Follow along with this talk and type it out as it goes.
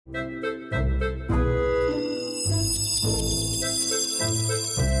Welcome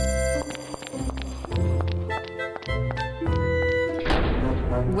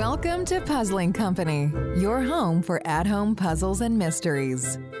to Puzzling Company, your home for at-home puzzles and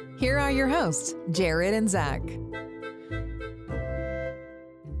mysteries. Here are your hosts, Jared and Zach.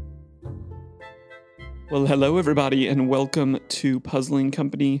 Well, hello everybody, and welcome to Puzzling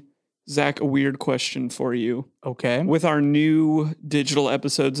Company. Zach, a weird question for you. Okay. With our new digital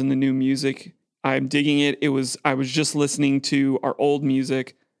episodes and the new music, I'm digging it. I was just listening to our old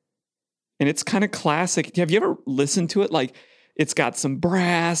music, and it's kind of classic. Have you ever listened to it? Like, it's got some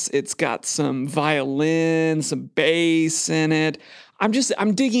brass, it's got some violin, some bass in it. I'm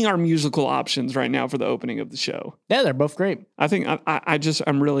digging our musical options right now for the opening of the show. Yeah, they're both great. I think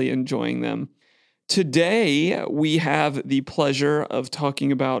I'm really enjoying them. Today, we have the pleasure of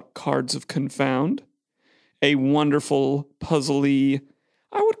talking about Cards of Confound, a wonderful, puzzly,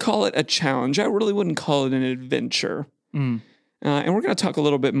 I would call it a challenge. I really wouldn't call it an adventure. And we're going to talk a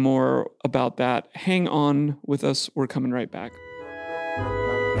little bit more about that. Hang on with us. We're coming right back.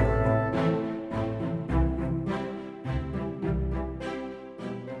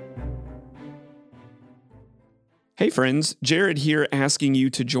 Hey friends, Jared here asking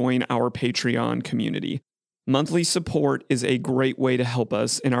you to join our Patreon community. Monthly support is a great way to help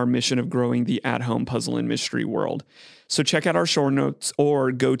us in our mission of growing the at-home puzzle and mystery world. So check out our show notes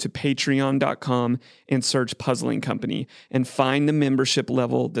or go to patreon.com and search Puzzling Company and find the membership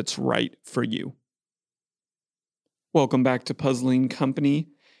level that's right for you. Welcome back to Puzzling Company.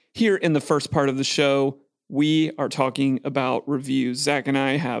 Here in the first part of the show, we are talking about reviews. Zach and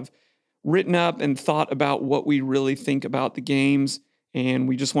I have written up and thought about what we really think about the games, and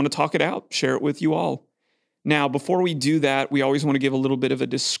we just want to talk it out, share it with you all. Now, before we do that, we always want to give a little bit of a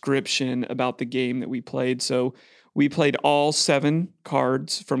description about the game that we played. So we played all 7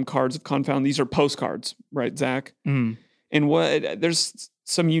 cards from Cards of Confound. These are postcards, right, Zach? And there's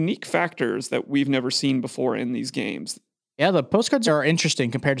some unique factors that we've never seen before in these games. Yeah, the postcards are interesting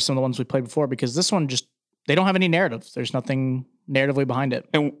compared to some of the ones we played before because this one they don't have any narrative. There's nothing narratively behind it.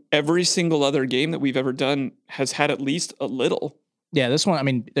 And every single other game that we've ever done has had at least a little. Yeah, this one, I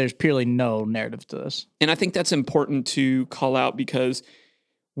mean, there's purely no narrative to this. And I think that's important to call out because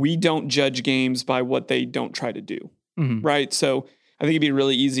we don't judge games by what they don't try to do, right? So I think it'd be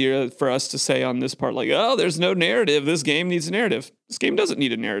really easier for us to say on this part, like, oh, there's no narrative. This game needs a narrative. This game doesn't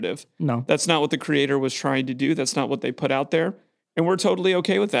need a narrative. No. That's not what the creator was trying to do. That's not what they put out there. And we're totally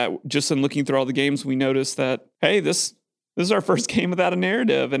okay with that. Just in looking through all the games, we noticed that, hey, this is our first game without a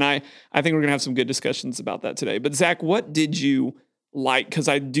narrative. And I think we're going to have some good discussions about that today. But Zach, what did you like? Because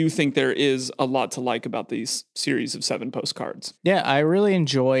I do think there is a lot to like about these series of 7 postcards. Yeah, I really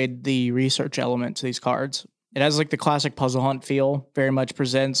enjoyed the research element to these cards. It has like the classic puzzle hunt feel, very much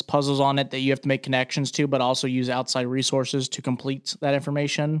presents puzzles on it that you have to make connections to, but also use outside resources to complete that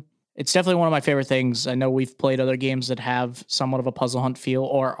information. It's definitely one of my favorite things. I know we've played other games that have somewhat of a puzzle hunt feel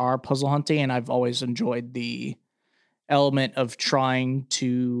or are puzzle hunting, and I've always enjoyed the element of trying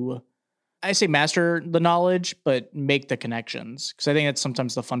to, I say master the knowledge, but make the connections. Because I think that's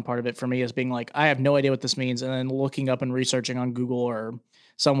sometimes the fun part of it for me is being like, I have no idea what this means, and then looking up and researching on Google or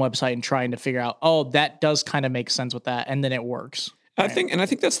some website and trying to figure out, oh, that does kind of make sense with that, and then it works. I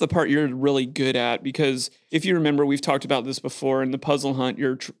think that's the part you're really good at, because if you remember, we've talked about this before in the puzzle hunt,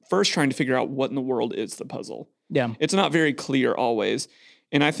 you're first trying to figure out what in the world is the puzzle. Yeah. It's not very clear always.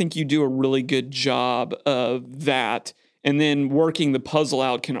 And I think you do a really good job of that. And then working the puzzle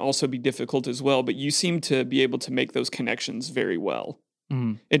out can also be difficult as well, but you seem to be able to make those connections very well.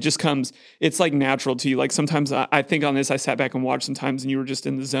 It just comes, it's like natural to you. Like sometimes I think on this, I sat back and watched sometimes and you were just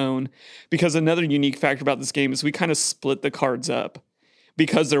in the zone, because another unique factor about this game is we kind of split the cards up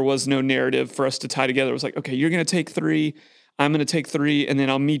because there was no narrative for us to tie together. It was like, okay, you're going to take 3, I'm going to take 3, and then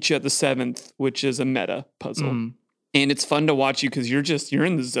I'll meet you at the 7th, which is a meta puzzle. And it's fun to watch you because you're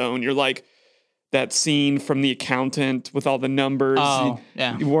in the zone. You're like that scene from The Accountant with all the numbers. Oh,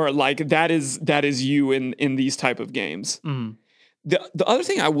 yeah. Where like that is you in these type of games. The other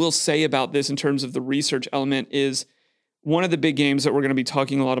thing I will say about this in terms of the research element is one of the big games that we're going to be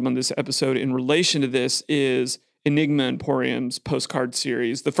talking a lot about on this episode in relation to this is Enigma Emporium's postcard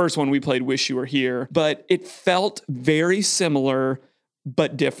series. The first one we played, Wish You Were Here, but it felt very similar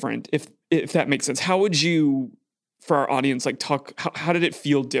but different, if that makes sense. How would you, for our audience, like how did it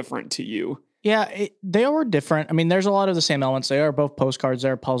feel different to you? Yeah, they were different. I mean, there's a lot of the same elements. They are both postcards,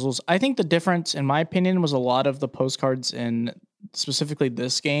 they're puzzles. I think the difference, in my opinion, was a lot of the postcards in specifically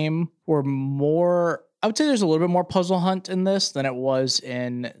this game were more, I would say there's a little bit more puzzle hunt in this than it was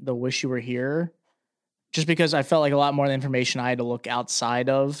in the Wish You Were Here. just because I felt like a lot more of the information I had to look outside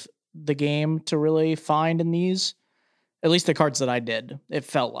of the game to really find in these. At least the cards that I did, it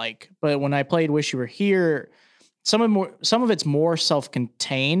felt like. But when I played Wish You Were Here, some of it's more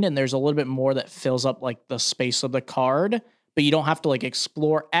self-contained, and there's a little bit more that fills up like the space of the card, but you don't have to like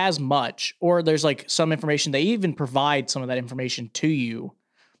explore as much. Or there's like some information, they even provide some of that information to you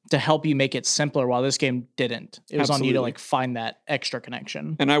to help you make it simpler, while this game didn't. It was on you to like find that extra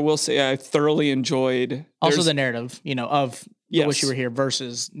connection. And I will say I thoroughly enjoyed also the narrative, of Yes. Wish You Were Here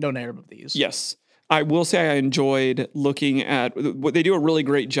versus no narrative of these. Yes. I will say I enjoyed looking at what they do a really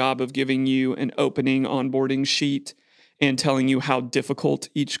great job of giving you an opening onboarding sheet and telling you how difficult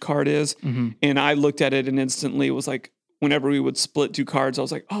each card is. Mm-hmm. And I looked at it and instantly was like, whenever we would split 2 cards, I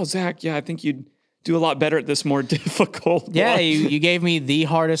was like, oh, Zach, yeah, I think you'd do a lot better at this more difficult Yeah, one. you gave me the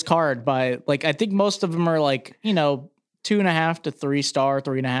hardest card by like, I think most of them are like, 2.5 to 3 star,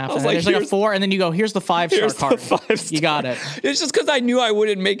 3.5. And then like, there's like a here's- 4, and then you go, here's the 5-star Here's the card. 5-star. You got it. It's just because I knew I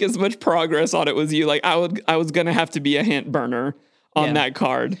wouldn't make as much progress on it with you. Like I was gonna have to be a hint burner on Yeah. that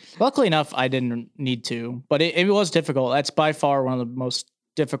card. Luckily enough, I didn't need to, but it was difficult. That's by far one of the most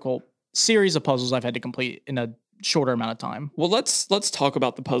difficult series of puzzles I've had to complete in a shorter amount of time. Well, let's talk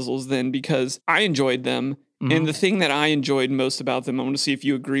about the puzzles then, because I enjoyed them. Mhm. And the thing that I enjoyed most about them, I want to see if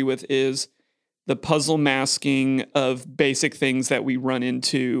you agree with, is the puzzle masking of basic things that we run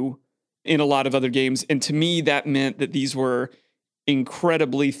into in a lot of other games. And to me, that meant that these were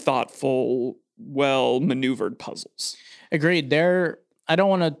incredibly thoughtful, well maneuvered puzzles. Agreed. I don't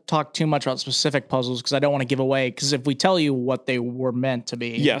want to talk too much about specific puzzles because I don't want to give away. Because if we tell you what they were meant to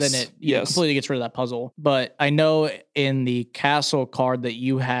be, Yes, then it yes. completely gets rid of that puzzle. But I know in the castle card that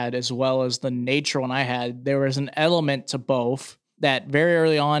you had, as well as the nature one I had, there was an element to both that very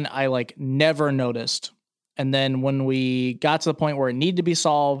early on I like never noticed. And then when we got to the point where it needed to be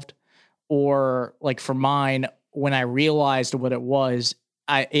solved, or like for mine, when I realized what it was,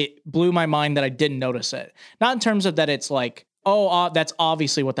 it blew my mind that I didn't notice it. Not in terms of that it's like, that's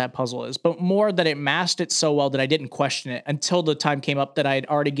obviously what that puzzle is, but more that it masked it so well that I didn't question it until the time came up that I had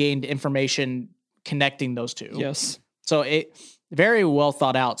already gained information connecting those two. Yes. So it very well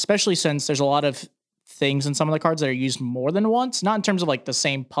thought out, especially since there's a lot of things in some of the cards that are used more than once, not in terms of like the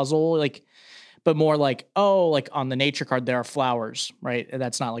same puzzle, like, but more like, like on the nature card, there are flowers, right?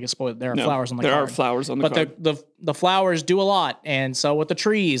 That's not like a spoiler. There are flowers on the card. There are flowers on the card. But the flowers do a lot. And so with the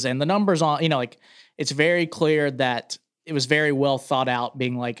trees and the numbers on, like it's very clear that it was very well thought out,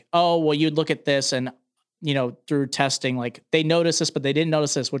 being like, you'd look at this and, through testing, like they noticed this, but they didn't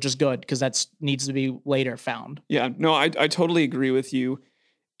notice this, which is good because that needs to be later found. Yeah, no, I totally agree with you.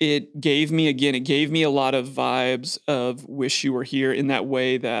 It gave me a lot of vibes of Wish You Were Here in that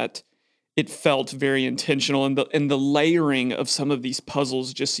way that it felt very intentional, and the layering of some of these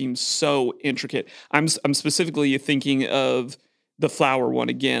puzzles just seems so intricate. I'm specifically thinking of the flower one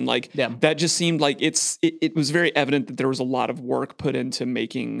again. Like that just seemed like it was very evident that there was a lot of work put into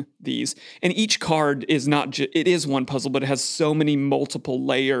making these. And each card is it is one puzzle, but it has so many multiple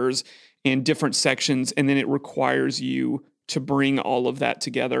layers and different sections, and then it requires you to bring all of that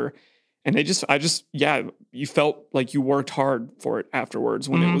together. And you felt like you worked hard for it afterwards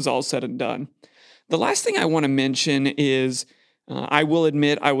when it was all said and done. The last thing I want to mention is, I will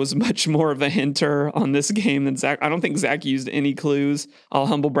admit I was much more of a hinter on this game than Zach. I don't think Zach used any clues. I'll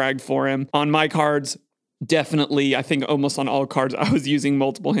humble brag for him. On my cards, definitely, I think almost on all cards, I was using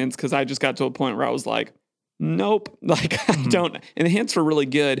multiple hints because I just got to a point where I was like, nope, like I don't. And the hints were really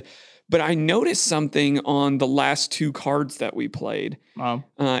good. But I noticed something on the last 2 cards that we played. Wow.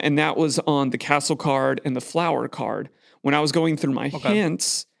 And that was on the castle card and the flower card. When I was going through my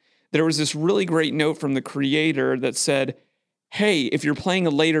hints, there was this really great note from the creator that said, hey, if you're playing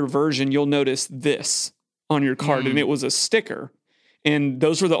a later version, you'll notice this on your card. And it was a sticker. And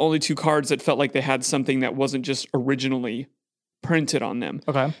those were the only 2 cards that felt like they had something that wasn't just originally printed on them.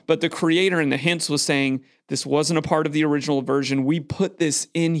 Okay. But the creator in the hints was saying this wasn't a part of the original version. We put this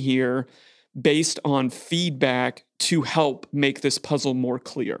in here based on feedback to help make this puzzle more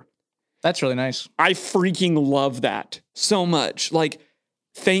clear. That's really nice. I freaking love that so much. Like,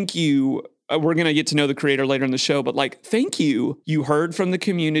 thank you. We're going to get to know the creator later in the show, but like, thank you. You heard from the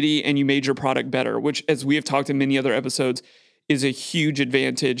community and you made your product better, which, as we have talked in many other episodes, is a huge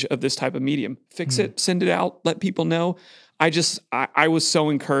advantage of this type of medium. Fix it, send it out, let people know. I was so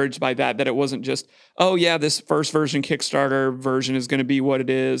encouraged by that it wasn't just, oh yeah, this first version Kickstarter version is going to be what it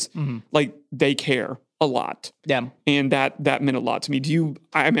is. Like, they care a lot. Yeah. And that meant a lot to me.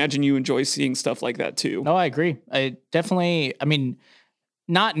 I imagine you enjoy seeing stuff like that too. No, I agree. I mean,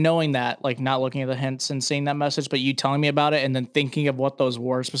 not knowing that, like not looking at the hints and seeing that message, but you telling me about it and then thinking of what those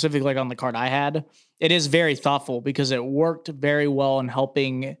were, specifically like on the card I had, it is very thoughtful because it worked very well in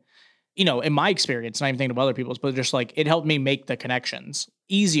helping, in my experience, not even thinking of other people's, but just like it helped me make the connections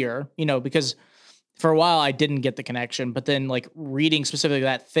easier, because for a while I didn't get the connection, but then like reading specifically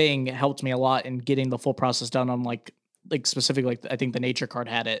that thing helped me a lot in getting the full process done on like specifically, like I think the nature card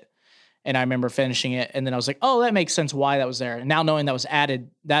had it. And I remember finishing it, and then I was like, oh, that makes sense why that was there. And now knowing that was added,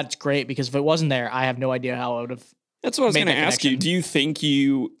 that's great, because if it wasn't there, I have no idea how I would have. That's what I was going to ask you. Do you think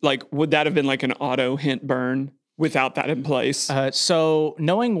would that have been like an auto hint burn without that in place? So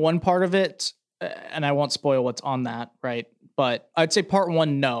knowing one part of it, and I won't spoil what's on that, right? But I'd say part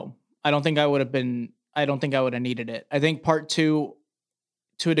 1, no. I don't think I would have needed it. I think part 2,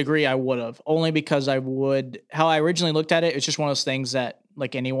 to a degree, I would have, only because how I originally looked at it, it's just one of those things that,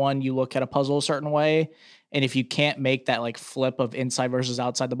 like anyone, you look at a puzzle a certain way, and if you can't make that like flip of inside versus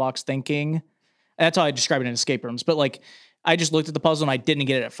outside the box thinking, that's how I describe it in escape rooms. But like, I just looked at the puzzle and I didn't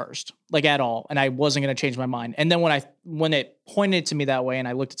get it at first, like at all, and I wasn't going to change my mind. And then when it pointed to me that way, and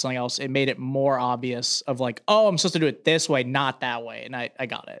I looked at something else, it made it more obvious of like, oh, I'm supposed to do it this way, not that way, and I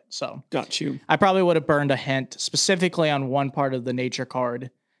got it. So got you. I probably would have burned a hint specifically on one part of the nature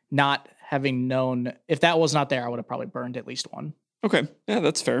card, not having known. If that was not there, I would have probably burned at least one. Okay. Yeah,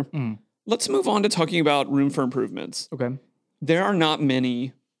 that's fair. Let's move on to talking about room for improvements. Okay. There are not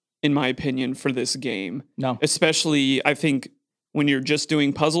many, in my opinion, for this game. No. Especially, I think, when you're just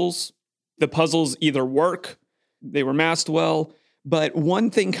doing puzzles, the puzzles either work, they were masked well, but one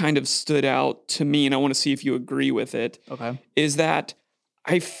thing kind of stood out to me, and I want to see if you agree with it, is that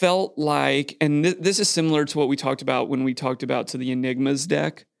I felt like, and this is similar to what we talked about when we talked about to the Enigmas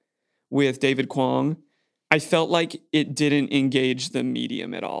deck with David Kwong, I felt like it didn't engage the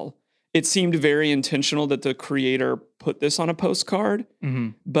medium at all. It seemed very intentional that the creator put this on a postcard,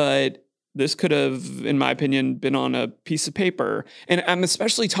 but this could have, in my opinion, been on a piece of paper. And I'm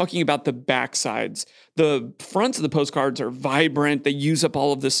especially talking about the back sides. The fronts of the postcards are vibrant. They use up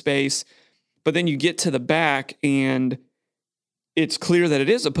all of the space. But then you get to the back and it's clear that it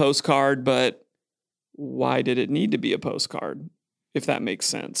is a postcard, but why did it need to be a postcard, if that makes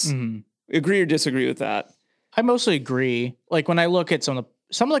sense? Agree or disagree with that? I mostly agree. Like when I look at some of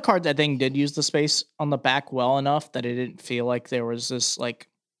the cards, I think did use the space on the back well enough that it didn't feel like there was this like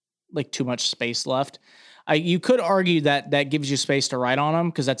too much space left. You could argue that gives you space to write on them,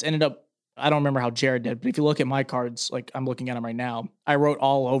 because that's ended up, I don't remember how Jared did, but if you look at my cards, like I'm looking at them right now, I wrote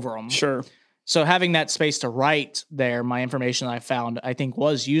all over them. Sure. So having that space to write there, my information that I found, I think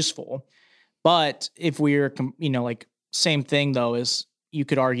was useful. But if we're, like same thing though, is you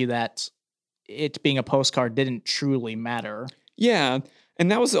could argue that it being a postcard didn't truly matter. Yeah.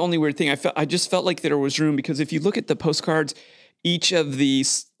 And that was the only weird thing. I just felt like there was room, because if you look at the postcards, each of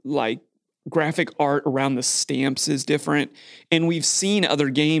these like graphic art around the stamps is different. And we've seen other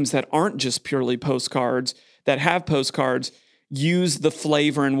games that aren't just purely postcards, that have postcards, use the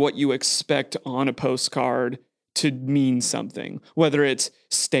flavor and what you expect on a postcard to mean something, whether it's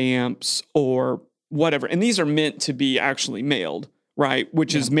stamps or whatever. And these are meant to be actually mailed, right?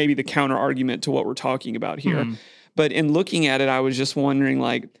 Which is maybe the counter argument to what we're talking about here. But in looking at it, I was just wondering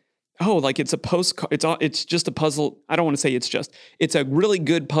like, oh, like it's a postcard. It's just a puzzle. I don't want to say it's a really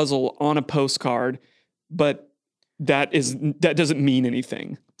good puzzle on a postcard, but that doesn't mean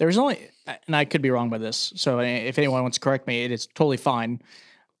anything. There's only, and I could be wrong by this, so if anyone wants to correct me, it is totally fine.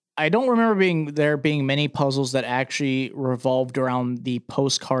 I don't remember there being many puzzles that actually revolved around the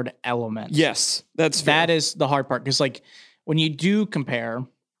postcard element. Yes, that's fair. That is the hard part, because like when you do compare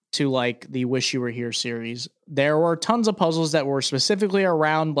to like the Wish You Were Here series, there were tons of puzzles that were specifically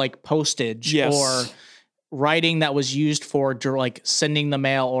around like postage or writing that was used for like sending the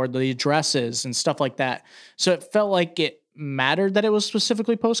mail or the addresses and stuff like that. So it felt like it mattered that it was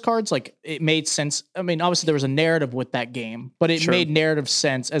specifically postcards. Like it made sense. I mean, obviously there was a narrative with that game, but it made narrative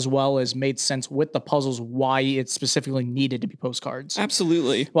sense as well as made sense with the puzzles why it specifically needed to be postcards.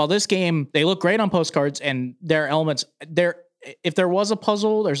 Absolutely. While this game, they look great on postcards and their elements, if there was a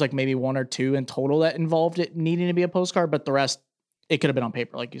puzzle, there's like maybe one or two in total that involved it needing to be a postcard, but the rest, it could have been on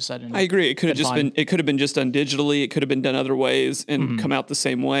paper, like you said. And I agree. It could have been just done digitally. It could have been done other ways and come out the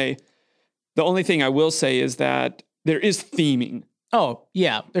same way. The only thing I will say is that there is theming. Oh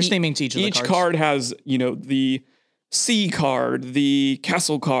yeah. There's theming to each of the cards. Each card has, the sea card, the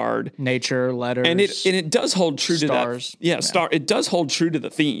castle card, nature, letters, and it does hold true stars. To that. Yeah. Star. It does hold true to the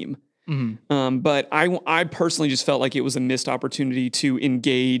theme. But I personally just felt like it was a missed opportunity to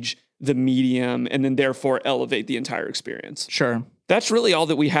engage the medium and then therefore elevate the entire experience. Sure. That's really all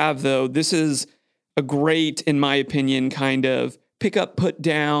that we have, though. This is a great, in my opinion, kind of pick up, put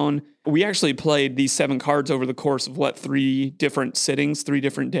down. We actually played these 7 cards over the course of 3 different sittings, 3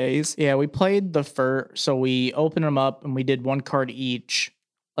 different days. Yeah, we played the first, so we opened them up and we did 1 card each,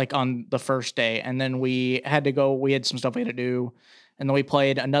 like on the first day. And then we had some stuff we had to do. And then we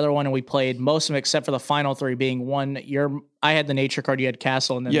played another one and we played most of them except for the final 3 being one. I had the nature card, you had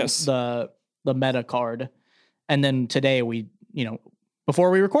castle, and then the meta card. And then today before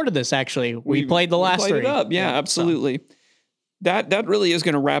we recorded this, actually, we played the last 3. It up. Yeah, absolutely. So. That really is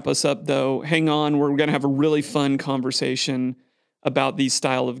going to wrap us up, though. Hang on. We're going to have a really fun conversation about these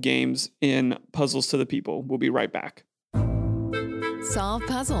style of games in Puzzles to the People. We'll be right back. Solve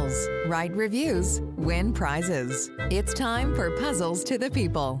puzzles, write reviews, win prizes. It's time for Puzzles to the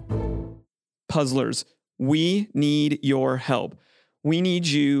People. Puzzlers, we need your help. We need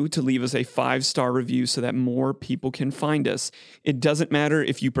you to leave us a 5-star review so that more people can find us. It doesn't matter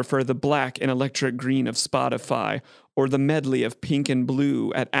if you prefer the black and electric green of Spotify or the medley of pink and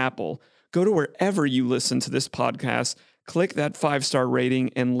blue at Apple. Go to wherever you listen to this podcast, click that 5-star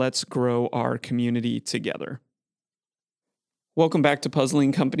rating, and let's grow our community together. Welcome back to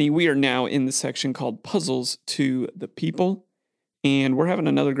Puzzling Company. We are now in the section called Puzzles to the People, and we're having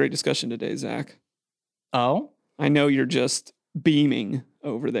another great discussion today, Zach. Oh? I know you're just beaming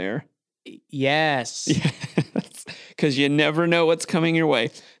over there. Yes. Because you never know what's coming your way.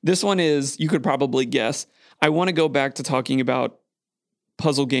 This one is, you could probably guess, I want to go back to talking about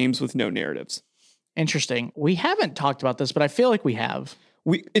puzzle games with no narratives. Interesting. We haven't talked about this, but I feel like we have.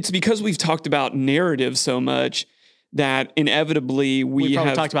 It's because we've talked about narrative so much that inevitably we probably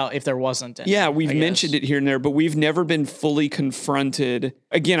have talked about if there wasn't any. Yeah, we've mentioned it here and there, but we've never been fully confronted.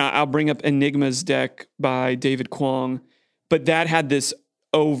 Again, I'll bring up Enigma's deck by David Kwong, but that had this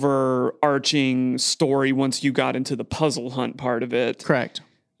overarching story once you got into the puzzle hunt part of it. Correct.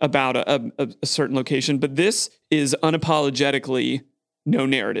 About a certain location. But this is unapologetically no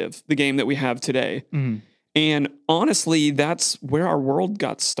narrative, the game that we have today. Mm-hmm. And honestly, that's where our world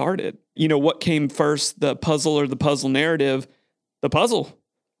got started. You know, what came first, the puzzle or the puzzle narrative? The puzzle.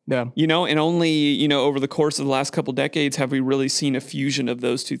 Yeah. You know, and only, over the course of the last couple decades have we really seen a fusion of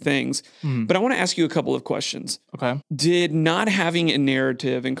those two things. Mm. But I want to ask you a couple of questions. Okay. Did not having a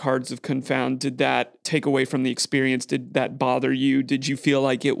narrative in Cards of Confound, did that take away from the experience? Did that bother you? Did you feel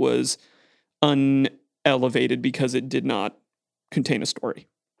like it was unelevated because it did not contain a story?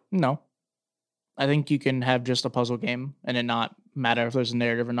 No. I think you can have just a puzzle game and it not matter if there's a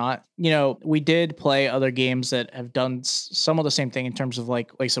narrative or not. We did play other games that have done some of the same thing in terms of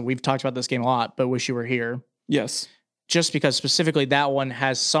like I said, we've talked about this game a lot, but Wish You Were Here. Yes. Just because specifically that one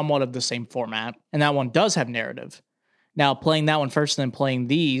has somewhat of the same format and that one does have narrative. Now playing that one first and then playing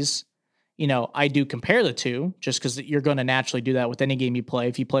these, I do compare the two just because you're going to naturally do that with any game you play.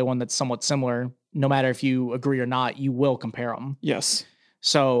 If you play one that's somewhat similar, no matter if you agree or not, you will compare them. Yes.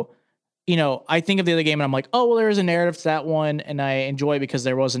 So I think of the other game and I'm like, oh, well, there is a narrative to that one and I enjoy it because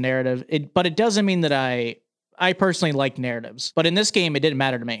there was a narrative. But it doesn't mean that I personally like narratives. But in this game, it didn't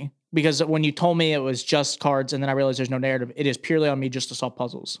matter to me because when you told me it was just cards and then I realized there's no narrative, it is purely on me just to solve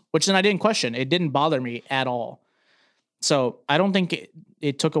puzzles, which then I didn't question. It didn't bother me at all. So I don't think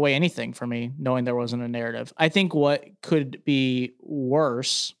it took away anything for me knowing there wasn't a narrative. I think what could be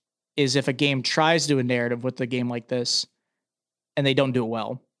worse is if a game tries to do a narrative with a game like this and they don't do it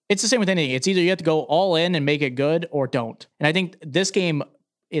well. It's the same with anything. It's either you have to go all in and make it good or don't. And I think this game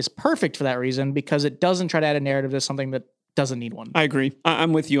is perfect for that reason because it doesn't try to add a narrative to something that doesn't need one. I agree.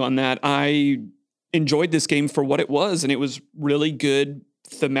 I'm with you on that. I enjoyed this game for what it was, and it was really good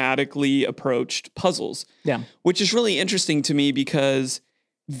thematically approached puzzles. Yeah. Which is really interesting to me because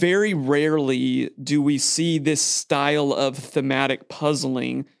very rarely do we see this style of thematic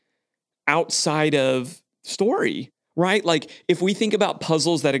puzzling outside of story. Right? Like if we think about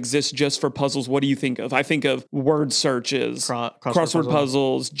puzzles that exist just for puzzles, what do you think of? I think of word searches, crossword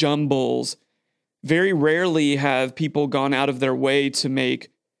puzzles, jumbles. Very rarely have people gone out of their way to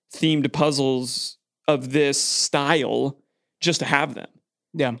make themed puzzles of this style just to have them.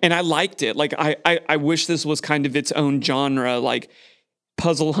 Yeah. And I liked it. Like I wish this was kind of its own genre, like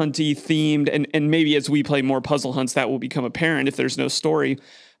puzzle hunty themed. And maybe as we play more puzzle hunts, that will become apparent if there's no story.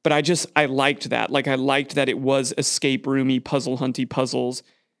 But I liked that. Like I liked that it was escape roomy, puzzle hunty puzzles,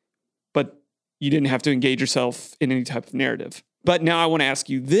 but you didn't have to engage yourself in any type of narrative. But now I want to ask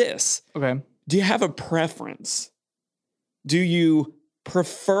you this. Okay. Do you have a preference? Do you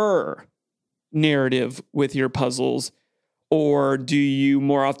prefer narrative with your puzzles? Or do you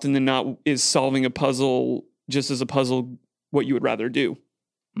more often than not is solving a puzzle just as a puzzle what you would rather do?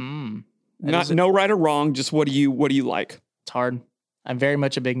 No right or wrong, just what do you like? It's hard. I'm very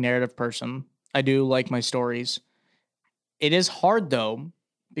much a big narrative person. I do like my stories. It is hard though,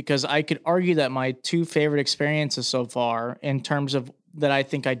 because I could argue that my two favorite experiences so far, in terms of that I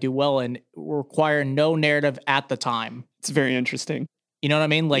think I do well in, require no narrative at the time. It's very interesting. You know what I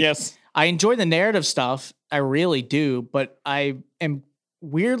mean? Like, yes. I enjoy the narrative stuff. I really do, but I am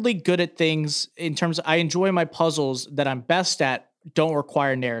weirdly good at things in terms of, I enjoy my puzzles that I'm best at don't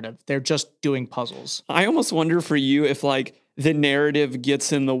require narrative. They're just doing puzzles. I almost wonder for you if like the narrative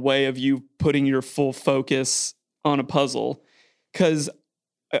gets in the way of you putting your full focus on a puzzle. Because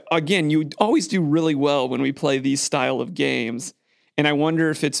again, you always do really well when we play these style of games. And I wonder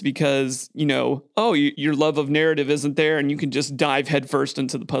if it's because, your love of narrative isn't there and you can just dive headfirst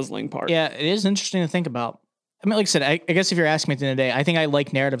into the puzzling part. Yeah, it is interesting to think about. I mean, like I said, I guess if you're asking me at the end of the day, I think I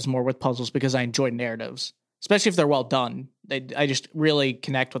like narratives more with puzzles because I enjoy narratives, especially if they're well done. I just really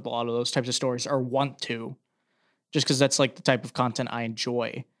connect with a lot of those types of stories, or want to, just because that's like the type of content I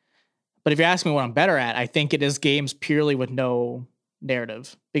enjoy. But if you're asking me what I'm better at, I think it is games purely with no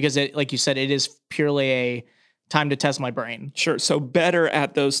narrative, because it, like you said, it is purely a time to test my brain. Sure. So better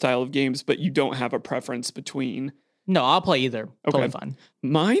at those style of games, but you don't have a preference between. No, I'll play either. Okay. Totally fine.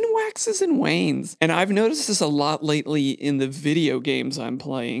 Mine waxes and wanes. And I've noticed this a lot lately in the video games I'm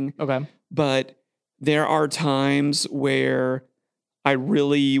playing. Okay. But there are times where I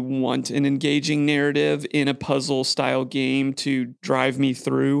really want an engaging narrative in a puzzle style game to drive me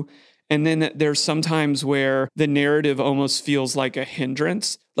through. And then there's sometimes where the narrative almost feels like a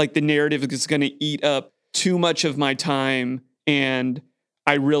hindrance. Like the narrative is going to eat up too much of my time, and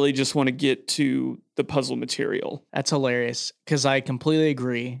I really just want to get to the puzzle material. That's hilarious, because I completely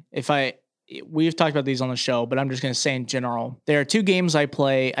agree. We've talked about these on the show, but I'm just going to say in general, there are two games I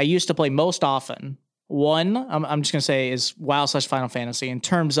used to play most often. One, I'm just going to say, is WoW/Final Fantasy. In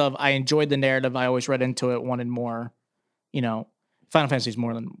terms of, I enjoyed the narrative, I always read into it, wanted more, Final Fantasy is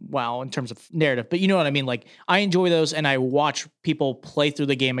more than WoW in terms of narrative, but you know what I mean? Like, I enjoy those, and I watch people play through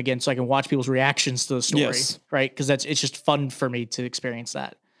the game again so I can watch people's reactions to the story, yes. Right? Because it's just fun for me to experience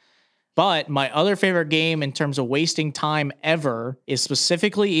that. But my other favorite game in terms of wasting time ever is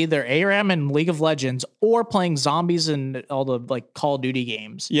specifically either ARAM and League of Legends, or playing zombies and all the like Call of Duty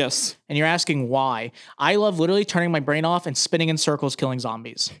games. Yes. And you're asking why. I love literally turning my brain off and spinning in circles, killing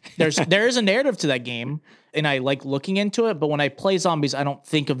zombies. There is a narrative to that game, and I like looking into it, but when I play zombies, I don't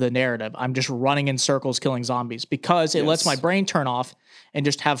think of the narrative. I'm just running in circles, killing zombies, because it lets my brain turn off and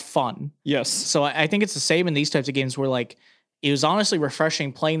just have fun. Yes. So I think it's the same in these types of games where, like, it was honestly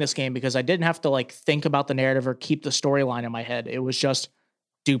refreshing playing this game because I didn't have to like think about the narrative or keep the storyline in my head. It was just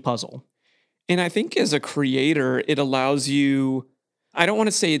do puzzle. And I think as a creator, it allows you, I don't want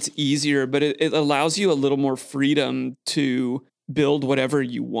to say it's easier, but it allows you a little more freedom to build whatever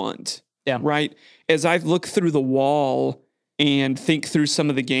you want. Yeah. Right. As I've looked through the wall and think through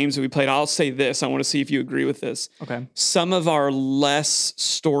some of the games that we played, I'll say this. I want to see if you agree with this. Okay. Some of our less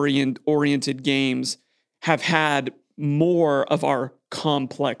story-oriented games have had more of our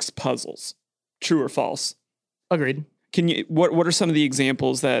complex puzzles. True or false? Agreed. What are some of the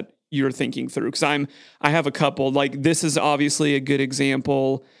examples that you're thinking through? Because I have a couple. Like, this is obviously a good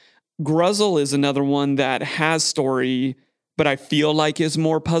example. Gruzzle is another one that has story, but I feel like is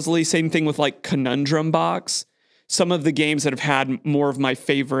more puzzly. Same thing with like Conundrum Box. Some of the games that have had more of my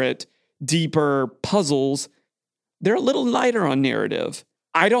favorite deeper puzzles, they're a little lighter on narrative.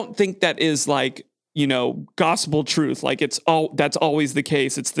 I don't think that is like, gospel truth. Like that's always the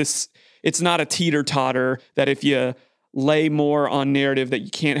case. It's not a teeter-totter that if you lay more on narrative that you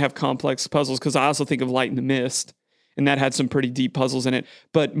can't have complex puzzles. Because I also think of Light in the Mist, and that had some pretty deep puzzles in it.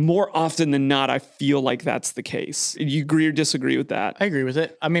 But more often than not, I feel like that's the case. You agree or disagree with that? I agree with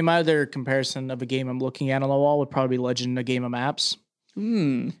it. I mean, my other comparison of a game I'm looking at on the wall would probably be Legend: A Game of Maps.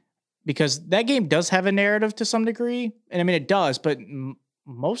 Because that game does have a narrative to some degree. And I mean, it does, but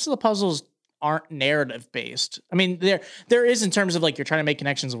most of the puzzles aren't narrative based. I mean, there is in terms of like you're trying to make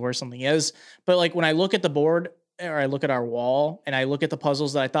connections of where something is, but like when I look at the board or I look at our wall and I look at the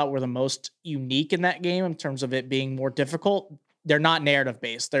puzzles that I thought were the most unique in that game in terms of it being more difficult, they're not narrative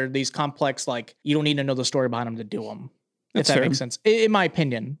based. They're these complex, like you don't need to know the story behind them to do them. If that makes sense. In my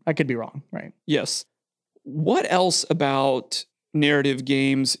opinion, I could be wrong, right? Yes. What else about narrative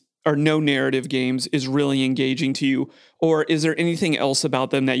games or no narrative games is really engaging to you? Or is there anything else about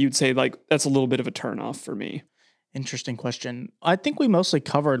them that you'd say like, that's a little bit of a turnoff for me? Interesting question. I think we mostly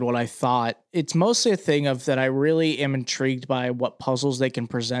covered what I thought. It's mostly a thing of that I really am intrigued by what puzzles they can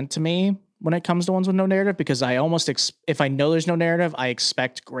present to me when it comes to ones with no narrative, because I almost, if I know there's no narrative, I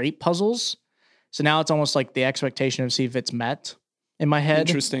expect great puzzles. So now it's almost like the expectation of see if it's met in my head.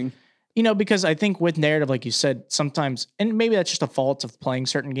 Interesting. Because I think with narrative, like you said, sometimes, and maybe that's just a fault of playing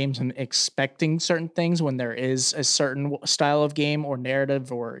certain games and expecting certain things when there is a certain style of game or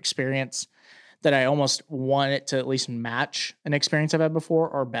narrative or experience that I almost want it to at least match an experience I've had before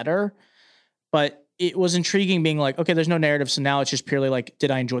or better. But it was intriguing being like, okay, there's no narrative. So now it's just purely like,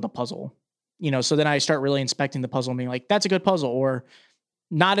 did I enjoy the puzzle? So then I start really inspecting the puzzle and being like, that's a good puzzle, or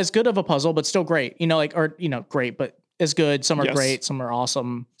not as good of a puzzle, but still great, great, but as good. Some are great, some are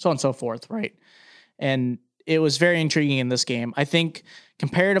awesome, so on and so forth. Right. And it was very intriguing in this game. I think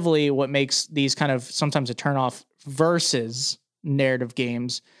comparatively, what makes these kind of sometimes a turnoff versus narrative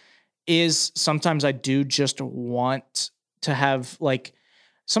games is sometimes I do just want to have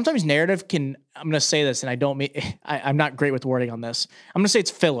sometimes narrative can, I'm going to say this and I don't mean, I'm not great with wording on this. I'm going to say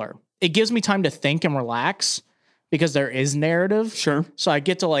it's filler. It gives me time to think and relax because there is narrative. Sure. So I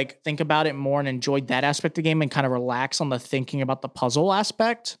get to think about it more and enjoy that aspect of the game and kind of relax on the thinking about the puzzle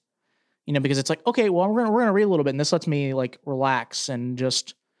aspect, because it's like, okay, well, we're going to read a little bit and this lets me relax and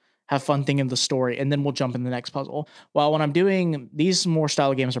just have fun thinking of the story. And then we'll jump in the next puzzle. While when I'm doing these more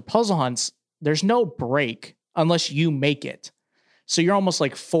style games or puzzle hunts, there's no break unless you make it. So you're almost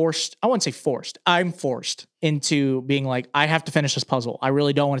forced. I wouldn't say forced. I'm forced into being I have to finish this puzzle. I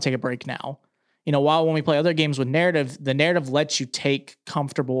really don't want to take a break now. While when we play other games with narrative, the narrative lets you take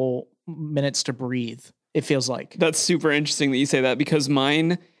comfortable minutes to breathe. It feels like. That's super interesting that you say that, because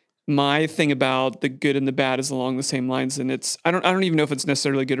my thing about the good and the bad is along the same lines. And I don't even know if it's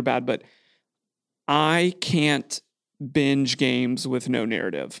necessarily good or bad, but I can't binge games with no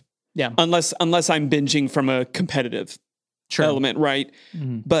narrative. Yeah. Unless I'm binging from a competitive element, right?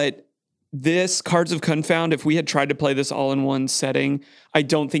 Mm-hmm. But this Cards of Confound, if we had tried to play this all in one setting, I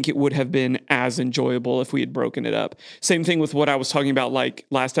don't think it would have been as enjoyable if we had broken it up. Same thing with what I was talking about,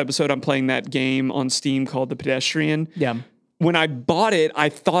 last episode, I'm playing that game on Steam called The Pedestrian. Yeah. When I bought it, I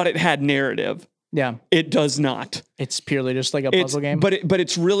thought it had narrative. Yeah. It does not. It's purely just a puzzle game. But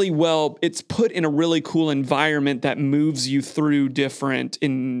it's really it's put in a really cool environment that moves you through different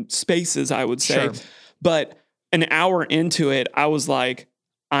in spaces, I would say. Sure. But an hour into it, I was like,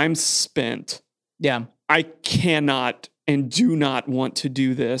 I'm spent. Yeah. I cannot and do not want to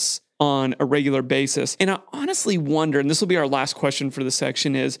do this on a regular basis. And I honestly wonder, and this will be our last question for the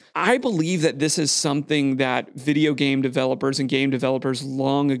section, is I believe that this is something that video game developers and game developers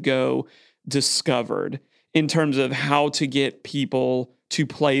long ago discovered in terms of how to get people to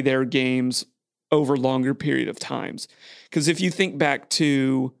play their games over longer period of times. Because if you think back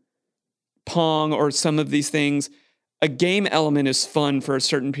to Pong or some of these things, a game element is fun for a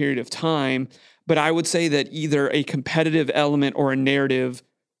certain period of time, but I would say that either a competitive element or a narrative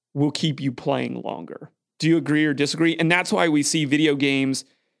will keep you playing longer. Do you agree or disagree? And that's why we see video games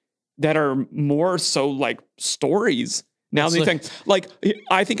that are more so stories. Now they think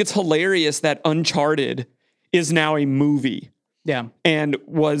I think it's hilarious that Uncharted is now a movie. Yeah. And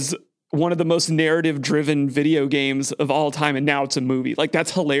was one of the most narrative-driven video games of all time, and now it's a movie.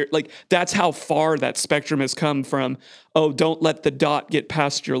 That's hilarious. That's how far that spectrum has come from, oh, don't let the dot get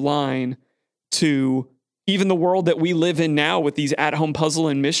past your line, to even the world that we live in now with these at-home puzzle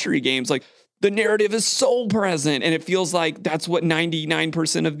and mystery games. The narrative is so present, and it feels like that's what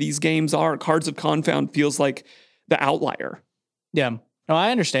 99% of these games are. Cards of Confound feels like the outlier. Yeah. No,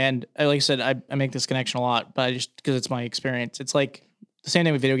 I understand. Like I said, I make this connection a lot, but because it's my experience. It's the same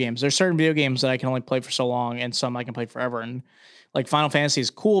thing with video games. There's certain video games that I can only play for so long, and some I can play forever. And Final Fantasy is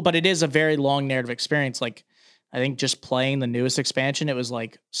cool, but it is a very long narrative experience. I think just playing the newest expansion, it was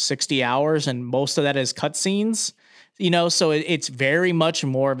 60 hours, and most of that is cutscenes. So it's very much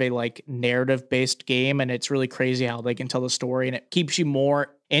more of a narrative based game, and it's really crazy how they can tell the story, and it keeps you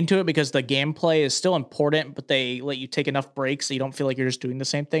more into it because the gameplay is still important, but they let you take enough breaks so you don't feel like you're just doing the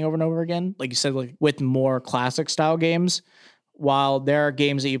same thing over and over again. Like you said, with more classic style games. While there are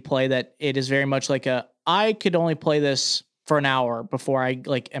games that you play that it is very much I could only play this for an hour before I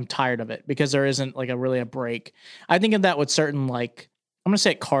am tired of it, because there isn't really a break. I think of that with certain I'm going to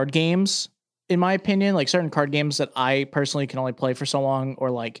say card games, in my opinion, certain card games that I personally can only play for so long, or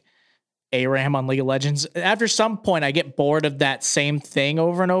ARAM on League of Legends. After some point, I get bored of that same thing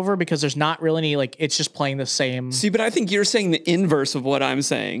over and over because there's not really any, it's just playing the same. See, but I think you're saying the inverse of what I'm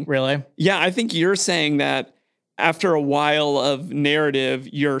saying. Really? Yeah, I think you're saying that after a while of narrative,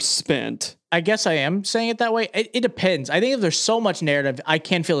 you're spent. I guess I am saying it that way. It depends. I think if there's so much narrative, I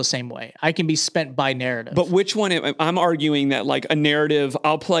can feel the same way. I can be spent by narrative. But which one? I'm arguing that a narrative,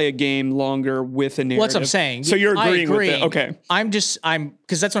 I'll play a game longer with a narrative. Well, that's what I'm saying. So you're agreeing with it. Okay.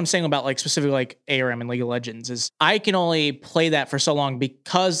 Because that's what I'm saying about specifically ARAM and League of Legends is I can only play that for so long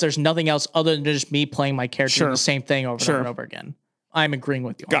because there's nothing else other than just me playing my character doing the same thing over and over again. I'm agreeing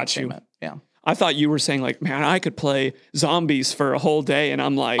with you. On Got that you. statement. Yeah. I thought you were saying like, man, I could play zombies for a whole day. And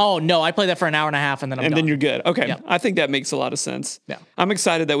I'm like, Oh, no, I play that for an hour and a half and then I'm done. then you're good. Okay. Yeah. I think that makes a lot of sense. Yeah. I'm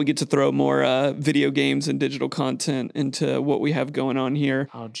excited that we get to throw more video games and digital content into what we have going on here.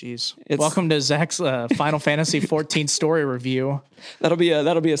 Oh, geez. It's- Welcome to Zach's Final Fantasy 14 story review. That'll be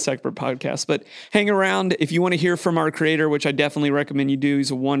a separate podcast, but hang around if you want to hear from our creator, which I definitely recommend you do. He's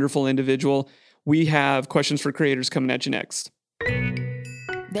a wonderful individual. We have questions for creators coming at you next.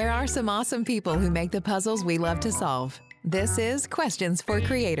 There are some awesome people who make the puzzles we love to solve. This is Questions for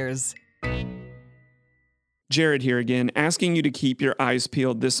Creators. Jared here again, asking you to keep your eyes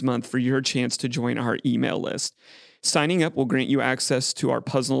peeled this month for your chance to join our email list. Signing up will grant you access to our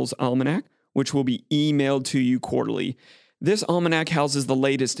Puzzles Almanac, which will be emailed to you quarterly. This almanac houses the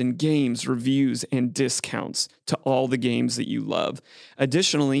latest in games, reviews, and discounts to all the games that you love.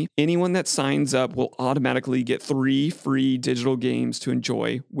 Additionally, anyone that signs up will automatically get 3 free digital games to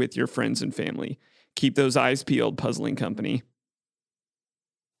enjoy with your friends and family. Keep those eyes peeled, Puzzling Company.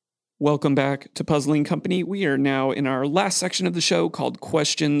 Welcome back to Puzzling Company. We are now in our last section of the show called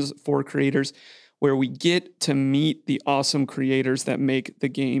Questions for Creators, where we get to meet the awesome creators that make the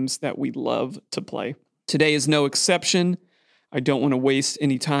games that we love to play. Today is no exception. I don't want to waste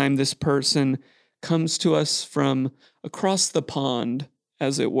any time. This person comes to us from across the pond,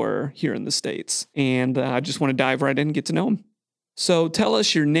 as it were, here in the States. And I just want to dive right in and get to know him. So tell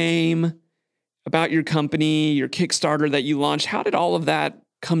us your name, about your company, your Kickstarter that you launched. How did all of that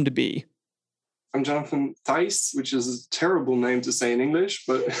come to be? I'm Jonathan Thijs, which is a terrible name to say in English,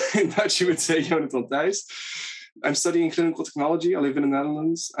 but in Dutch you would say Jonathan Thijs. I'm studying clinical technology. I live in the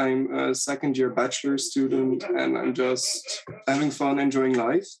Netherlands. I'm a second-year bachelor student, and I'm just having fun, enjoying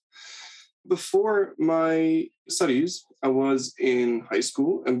life. Before my studies, I was in high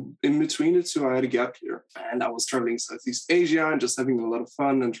school, and in between the two, I had a gap year. And I was traveling Southeast Asia and just having a lot of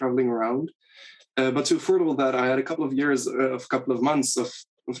fun and traveling around. But to afford all that, I had a couple of months of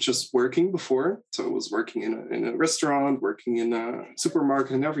just working before. So I was working in a restaurant, working in a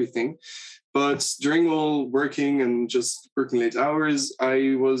supermarket and everything. But during all working and just working late hours,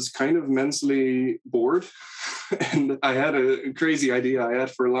 I was kind of mentally bored. And I had a crazy idea I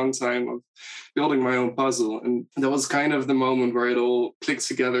had for a long time of building my own puzzle. And that was kind of the moment where it all clicked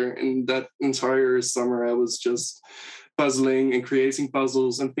together. And that entire summer, I was just puzzling and creating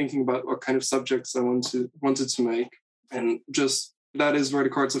puzzles and thinking about what kind of subjects I wanted to make. And just that is where the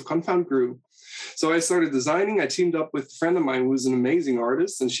Cards of Confound grew. So I started designing. I teamed up with a friend of mine who's an amazing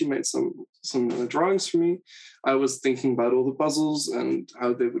artist, and she made some drawings for me. I was thinking about all the puzzles and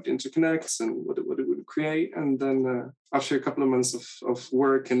how they would interconnect and what it would create. And then after a couple of months of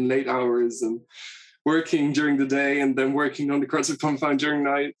work and late hours and working during the day and then working on the Cards of Confound during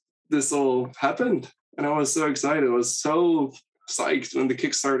night, this all happened. And I was so excited. I was so psyched when the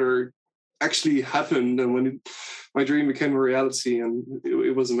Kickstarter actually happened and when my dream became a reality, and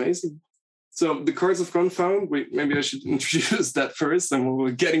it was amazing. So the Cards of Confound, maybe I should introduce that first, and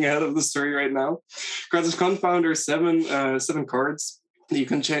we're getting ahead of the story right now. Cards of Confound are seven cards. You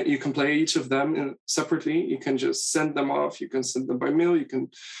can play each of them separately. You can just send them off. You can send them by mail. You can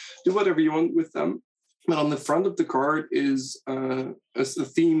do whatever you want with them. But on the front of the card is a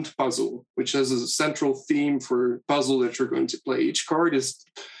themed puzzle, which has a central theme for puzzle that you're going to play. Each card is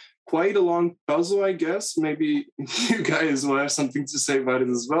quite a long puzzle, I guess. Maybe you guys will have something to say about it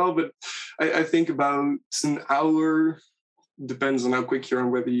as well. But I think about an hour, depends on how quick you're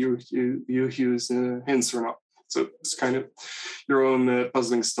and whether you use hints or not. So it's kind of your own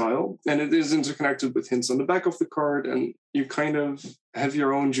puzzling style. And it is interconnected with hints on the back of the card. And you kind of have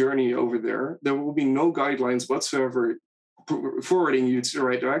your own journey over there. There will be no guidelines whatsoever forwarding you to the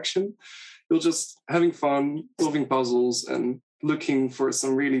right direction. You're just having fun, solving puzzles, and looking for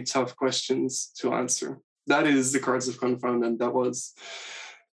some really tough questions to answer. That is the Cards of Confound, and that was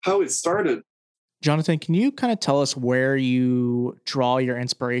how it started. Jonathan, can you kind of tell us where you draw your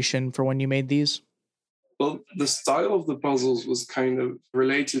inspiration for when you made these? Well, the style of the puzzles was kind of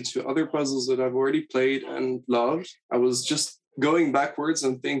related to other puzzles that I've already played and loved. I was just going backwards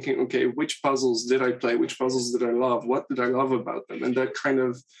and thinking, okay, which puzzles did I play? Which puzzles did I love? What did I love about them? And that kind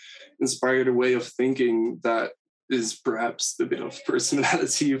of inspired a way of thinking that is perhaps the bit of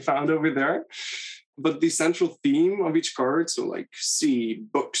personality you found over there. But the central theme of each card, so like sea,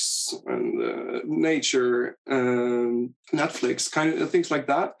 books, and nature, Netflix, kind of things like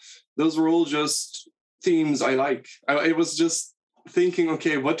that, those were all just themes I like. I was just thinking,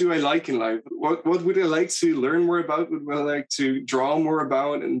 okay, what do I like in life? What would I like to learn more about? What would I like to draw more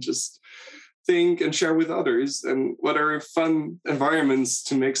about? And just think and share with others? And what are fun environments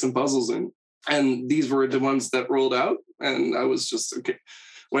to make some puzzles in? And these were the ones that rolled out. And I was just, okay.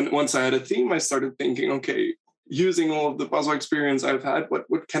 Once I had a theme, I started thinking, okay, using all of the puzzle experience I've had,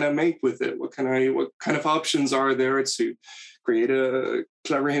 what can I make with it? What kind of options are there to create a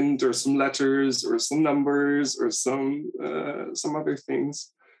clever hint or some letters or some numbers or some other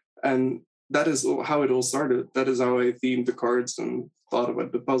things? And that is how it all started. That is how I themed the cards and thought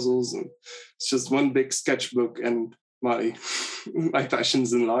about the puzzles. And it's just one big sketchbook and my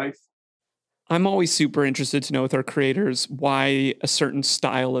passions in life. I'm always super interested to know with our creators why a certain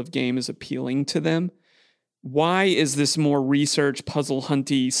style of game is appealing to them. Why is this more research, puzzle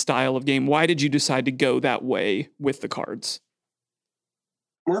hunty style of game? Why did you decide to go that way with the cards?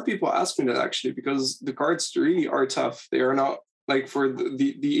 More people ask me that actually, because the cards really are tough. They are not like for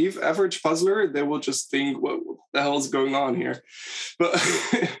the average puzzler, they will just think, what the hell is going on here? But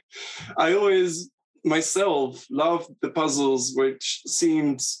I always myself loved the puzzles which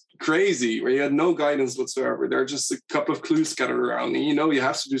seemed crazy, where you had no guidance whatsoever. There are just a couple of clues scattered around, and you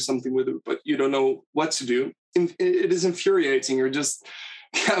have to do something with it, but you don't know what to do. It is infuriating. You're just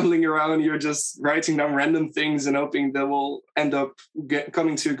gambling around. You're just writing down random things and hoping they will end up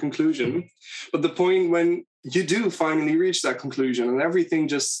coming to a conclusion. But the point when you do finally reach that conclusion and everything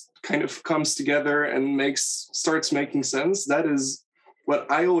just kind of comes together and starts making sense, that is what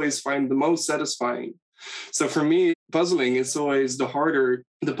I always find the most satisfying. So for me, puzzling is always the harder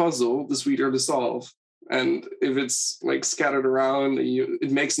the puzzle, the sweeter the solve. And if it's like scattered around,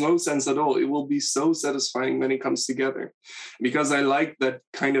 it makes no sense at all. It will be so satisfying when it comes together. Because I like that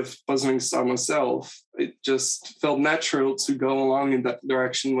kind of puzzling style myself, it just felt natural to go along in that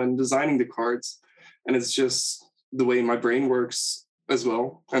direction when designing the cards. And it's just the way my brain works as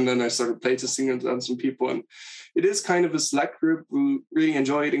well. And then I started playtesting it on some people. And it is kind of a select group who really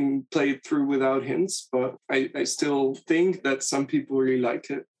enjoy it and play it through without hints. But I still think that some people really like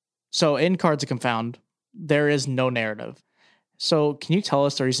it. So in Cards of Confound, there is no narrative. So can you tell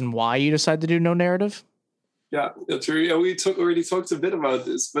us the reason why you decided to do no narrative? Yeah, that's true. Yeah, we already talked a bit about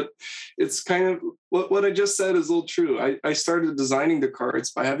this, but it's kind of what I just said is all true. I started designing the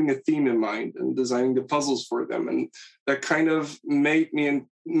cards by having a theme in mind and designing the puzzles for them. And that kind of made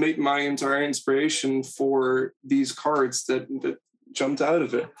my entire inspiration for these cards that jumped out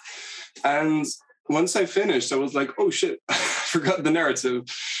of it. And once I finished, I was like, oh shit, I forgot the narrative.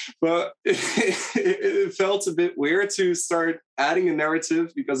 But it felt a bit weird to start adding a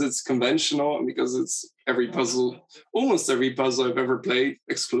narrative because it's conventional and because it's almost every puzzle I've ever played,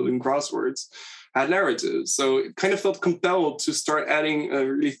 excluding crosswords, had narratives. So it kind of felt compelled to start adding a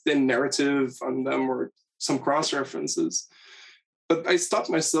really thin narrative on them or some cross references. But I stopped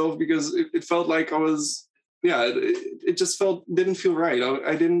myself because it felt like I was... it just didn't feel right.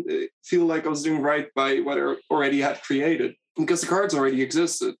 I didn't feel like I was doing right by what I already had created because the cards already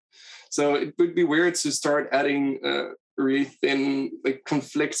existed. So it would be weird to start adding a really thin, like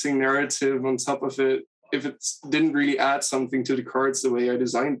conflicting narrative on top of it if it didn't really add something to the cards the way I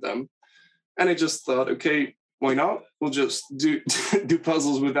designed them. And I just thought, okay, why not? We'll just do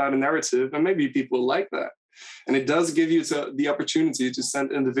puzzles without a narrative, and maybe people like that. And it does give you the opportunity to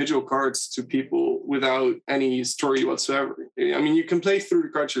send individual cards to people without any story whatsoever. I mean, you can play through the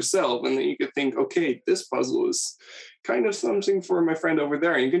cards yourself, and then you can think, okay, this puzzle is kind of something for my friend over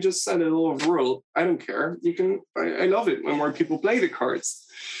there. And you can just send it all over the world. I don't care. I love it when more people play the cards.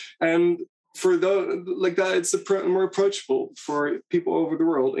 And for like that, it's more approachable for people over the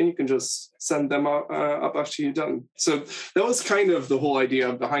world, and you can just send them up after you're done. So that was kind of the whole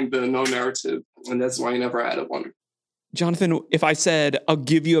idea behind the no narrative, and that's why I never added one. Jonathan, if I said, I'll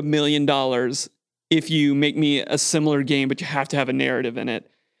give you $1 million if you make me a similar game, but you have to have a narrative in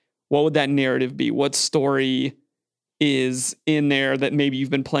it, what would that narrative be? What story is in there that maybe you've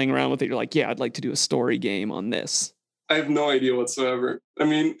been playing around with it? You're like, yeah, I'd like to do a story game on this. I have no idea whatsoever. I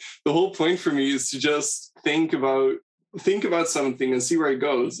mean, the whole point for me is to just think about something and see where it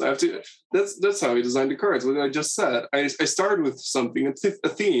goes. That's how I designed the cards. What I just said, I started with something, a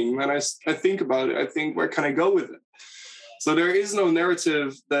theme, and I think about it. I think, where can I go with it? So there is no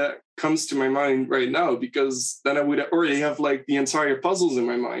narrative that comes to my mind right now, because then I would already have like the entire puzzles in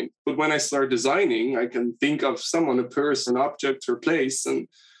my mind. But when I start designing, I can think of someone, a person, object, or place, and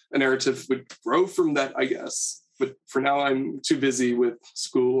a narrative would grow from that, I guess. But for now, I'm too busy with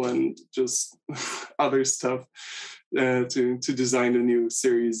school and just other stuff to design a new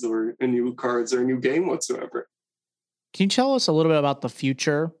series or a new cards or a new game whatsoever. Can you tell us a little bit about the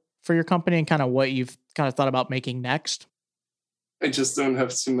future for your company and kind of what you've kind of thought about making next? I just don't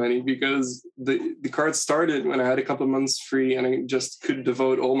have too many, because the cards started when I had a couple of months free and I just could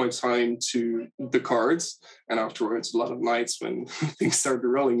devote all my time to the cards. And afterwards, a lot of nights when things started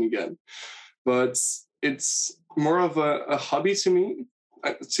rolling again. but it's more of a hobby to me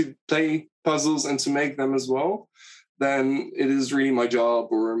to play puzzles and to make them as well, than it is really my job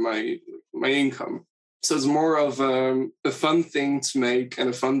or my income. So it's more of a fun thing to make and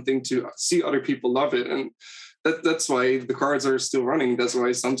a fun thing to see other people love it. And that's why the cards are still running. That's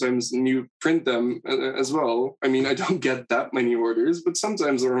why sometimes you print them as well. I mean, I don't get that many orders, but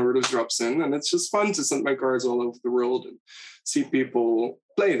sometimes an order drops in, and it's just fun to send my cards all over the world and see people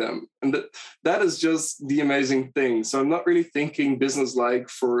play them. And that is just the amazing thing. So I'm not really thinking business-like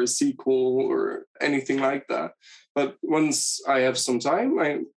for a sequel or anything like that. But once I have some time,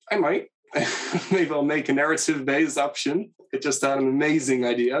 I might. Maybe I'll make a narrative-based option. It just had an amazing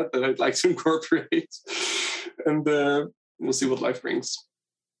idea that I'd like to incorporate. And we'll see what life brings.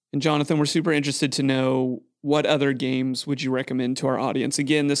 And Jonathan, we're super interested to know, what other games would you recommend to our audience?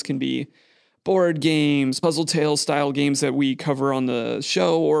 Again, this can be board games, Puzzle Tales style games that we cover on the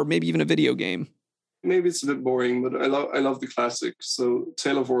show, or maybe even a video game. Maybe it's a bit boring, but I love the classics. So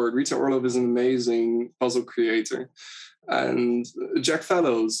Tale of Ord, Rita Orlov is an amazing puzzle creator. And Jack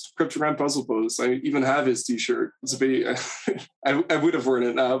Fallows, Cryptogram Puzzle Post. I even have his t-shirt. It's I would have worn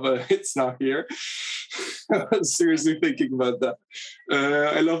it now, but it's not here. I was seriously thinking about that.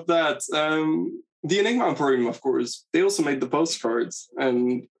 I love that. The Enigma Emporium, of course. They also made the postcards,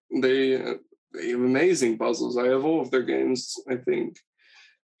 and they have amazing puzzles. I have all of their games, I think.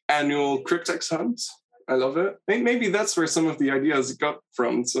 Annual Cryptex Hunt. I love it. Maybe that's where some of the ideas got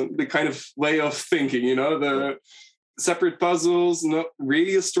from. So the kind of way of thinking, the separate puzzles, not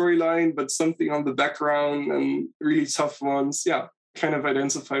really a storyline, but something on the background and really tough ones. Yeah, kind of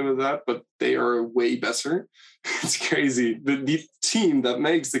identify with that, but they are way better. It's crazy. The team that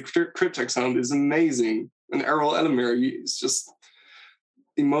makes the Cryptex Hunt is amazing. And Errol Elamir is just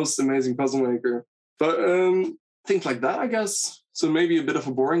the most amazing puzzle maker. But things like that, I guess. So maybe a bit of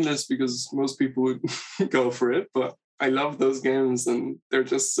a boring list because most people would go for it, but I love those games, and they're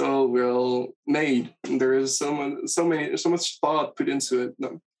just so well made. And there is so much thought put into it.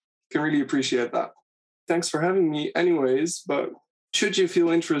 No, can really appreciate that. Thanks for having me anyways, but should you feel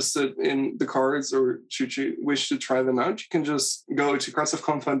interested in the cards, or should you wish to try them out, you can just go to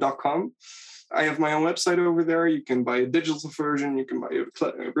cardsofconfound.com. I have my own website over there. You can buy a digital version. You can buy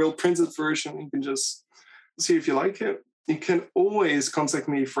a real printed version. You can just see if you like it. You can always contact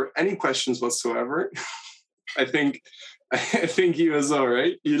me for any questions whatsoever. I think you as well,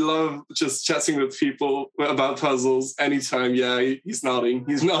 right? You love just chatting with people about puzzles anytime. Yeah, he's nodding.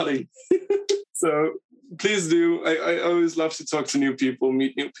 So please do. I always love to talk to new people,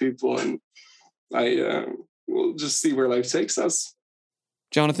 meet new people, and I will just see where life takes us.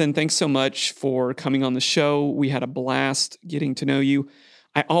 Jonathan, thanks so much for coming on the show. We had a blast getting to know you.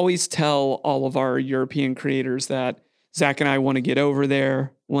 I always tell all of our European creators that Zach and I want to get over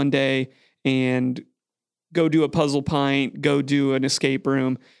there one day and go do a puzzle pint, go do an escape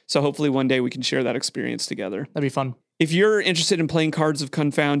room. So hopefully one day we can share that experience together. That'd be fun. If you're interested in playing Cards of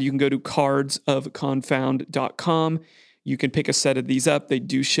Confound, you can go to cardsofconfound.com. You can pick a set of these up. They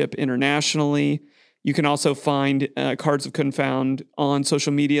do ship internationally. You can also find Cards of Confound on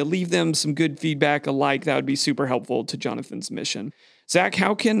social media. Leave them some good feedback, a like. That would be super helpful to Jonathan's mission. Zach,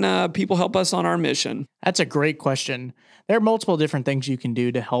 how can people help us on our mission? That's a great question. There are multiple different things you can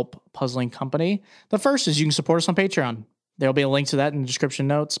do to help Puzzling Company. The first is you can support us on Patreon. There'll be a link to that in the description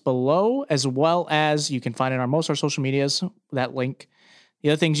notes below, as well as you can find it on most of our social medias, that link.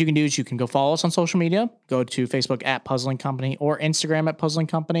 The other things you can do is you can go follow us on social media. Go to Facebook at Puzzling Company or Instagram at Puzzling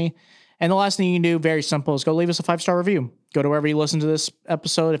Company. And the last thing you can do, very simple, is go leave us a 5-star review. Go to wherever you listen to this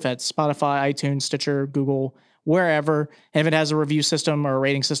episode, if that's Spotify, iTunes, Stitcher, Google, wherever. And if it has a review system or a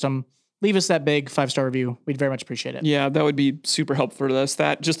rating system, leave us that big 5-star review. We'd very much appreciate it. Yeah, that would be super helpful for us.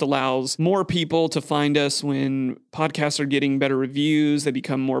 That just allows more people to find us when podcasts are getting better reviews. They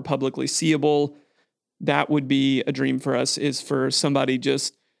become more publicly seeable. That would be a dream for us, is for somebody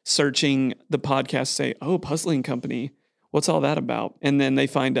just searching the podcast, say, oh, Puzzling Company, what's all that about? And then they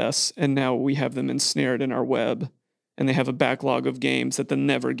find us, and now we have them ensnared in our web, and they have a backlog of games that they'll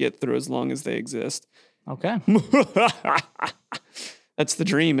never get through as long as they exist. Okay. That's the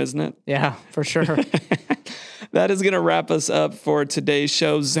dream, isn't it? Yeah, for sure. That is going to wrap us up for today's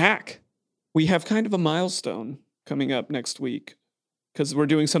show. Zach, we have kind of a milestone coming up next week because we're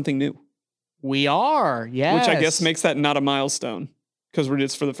doing something new. We are, yes. Which I guess makes that not a milestone because we're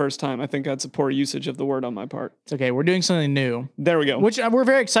just for the first time. I think that's a poor usage of the word on my part. It's okay. We're doing something new. There we go. Which we're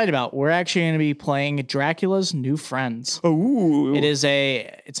very excited about. We're actually going to be playing Dracula's New Friends. Oh,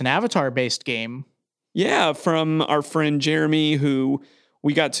 it's an Avatar-based game. Yeah, from our friend Jeremy, who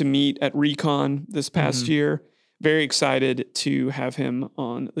we got to meet at Recon this past year. very excited to have him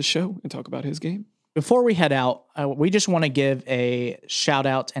on the show and talk about his game. Before we head out, we just want to give a shout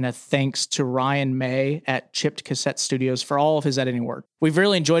out and a thanks to Ryan May at Chipped Cassette Studios for all of his editing work. We've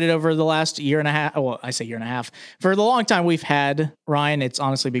really enjoyed it over the last year and a half. Well, I say year and a half. For the long time we've had Ryan, it's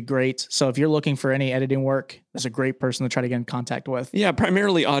honestly been great. So if you're looking for any editing work, that's a great person to try to get in contact with. Yeah,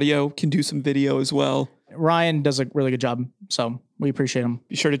 primarily audio, can do some video as well. Ryan does a really good job, so we appreciate him.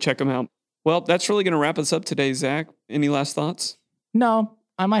 Be sure to check him out. Well, that's really going to wrap us up today, Zach. Any last thoughts? No,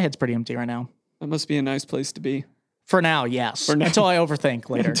 my head's pretty empty right now. That must be a nice place to be. For now, yes. For now. Until I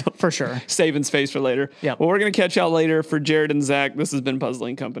overthink later, for sure. Saving space for later. Yeah. Well, we're going to catch y'all later. For Jared and Zach, this has been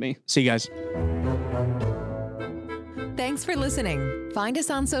Puzzling Company. See you guys. Thanks for listening. Find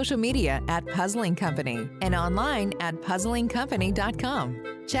us on social media at Puzzling Company and online at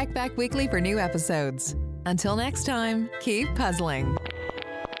puzzlingcompany.com. Check back weekly for new episodes. Until next time, keep puzzling.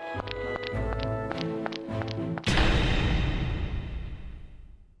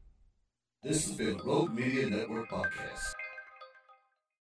 This has been Rogue Media Network Podcast.